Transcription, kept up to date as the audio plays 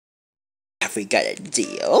Have we got a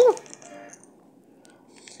deal?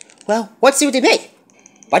 Well, what's the ultimate?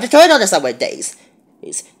 By the turn on the summer days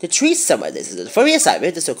is to treat someone this is for the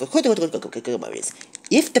assignment the so-called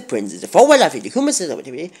if the prince is a forward life in the human system,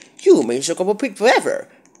 you may so complete forever.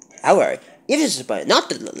 However, if it is not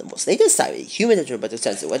the most latest assignment, human return but the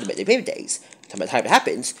sense of the baby days, time the time it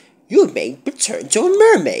happens, you may return to a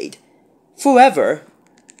mermaid forever.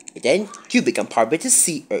 And then you become part of the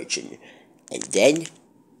sea urchin. And then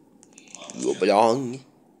you belong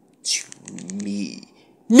to me.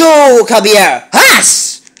 No, come here!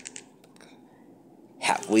 Hush!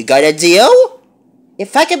 Have we got a deal?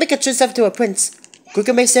 If I can make a yourself to a prince, could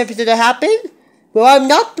you make something to happen? Well, I'm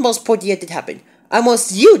not the most important yet to happen. I'm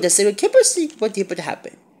most you the same capacity what able to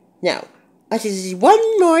happen. Now, I just see one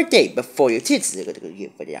more day before your kids are going to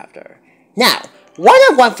give for the after. Now,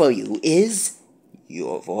 what I want for you is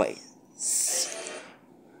your voice.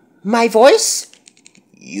 My voice?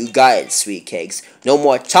 You got it, sweet cakes. No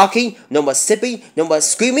more talking, no more sipping, no more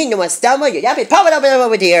screaming, no more stammering. You're yapping, pop it up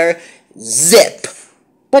over here. Zip.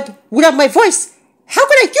 But without my voice, how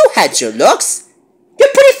could I you had your looks? Your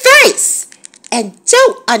pretty face! And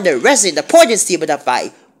don't underestimate the potency of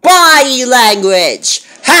my body language!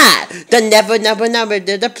 Ha! The never,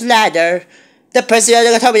 the platter. The person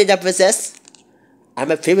who told me that possess. I'm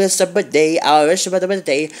a famous day, I'll wish about the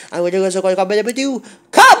day. I'm going to go with you.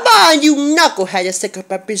 Come on, you knucklehead, you stick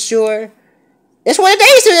up, be sure. It's one of the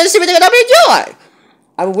days to see what they're going to do.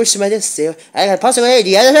 I wish my this still. I got possibly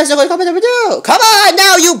the other person going to come and do. Come on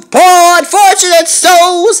now, you poor unfortunate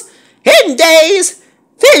souls! Hidden days!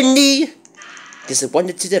 Finny! This is one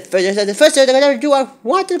to the first thing they're going to do. I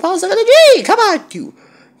want to pause on the day. Come on, you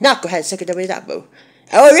knucklehead, second of that move.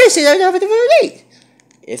 I will really see that over the day.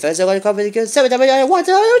 If I going to come and get 7 I want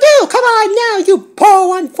to do. Come on now, you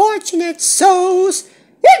poor unfortunate souls!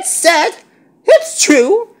 It's sad. It's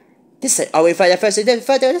true. This is always find the first and then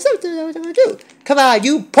further something I'm going to do. Come on,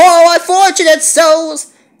 you poor unfortunate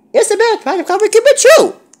souls! It's the man trying to come and keep it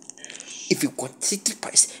true. If you want to see the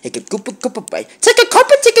price, take a good away. Take a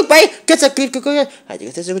carpet, take it away. Get a good. I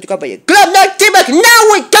think this is going to go by you. Glove not gimmick.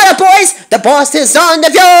 Now we got it, boys. The boss is on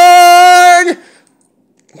the yard.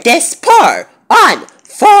 This poor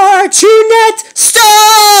unfortunate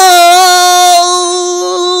soul.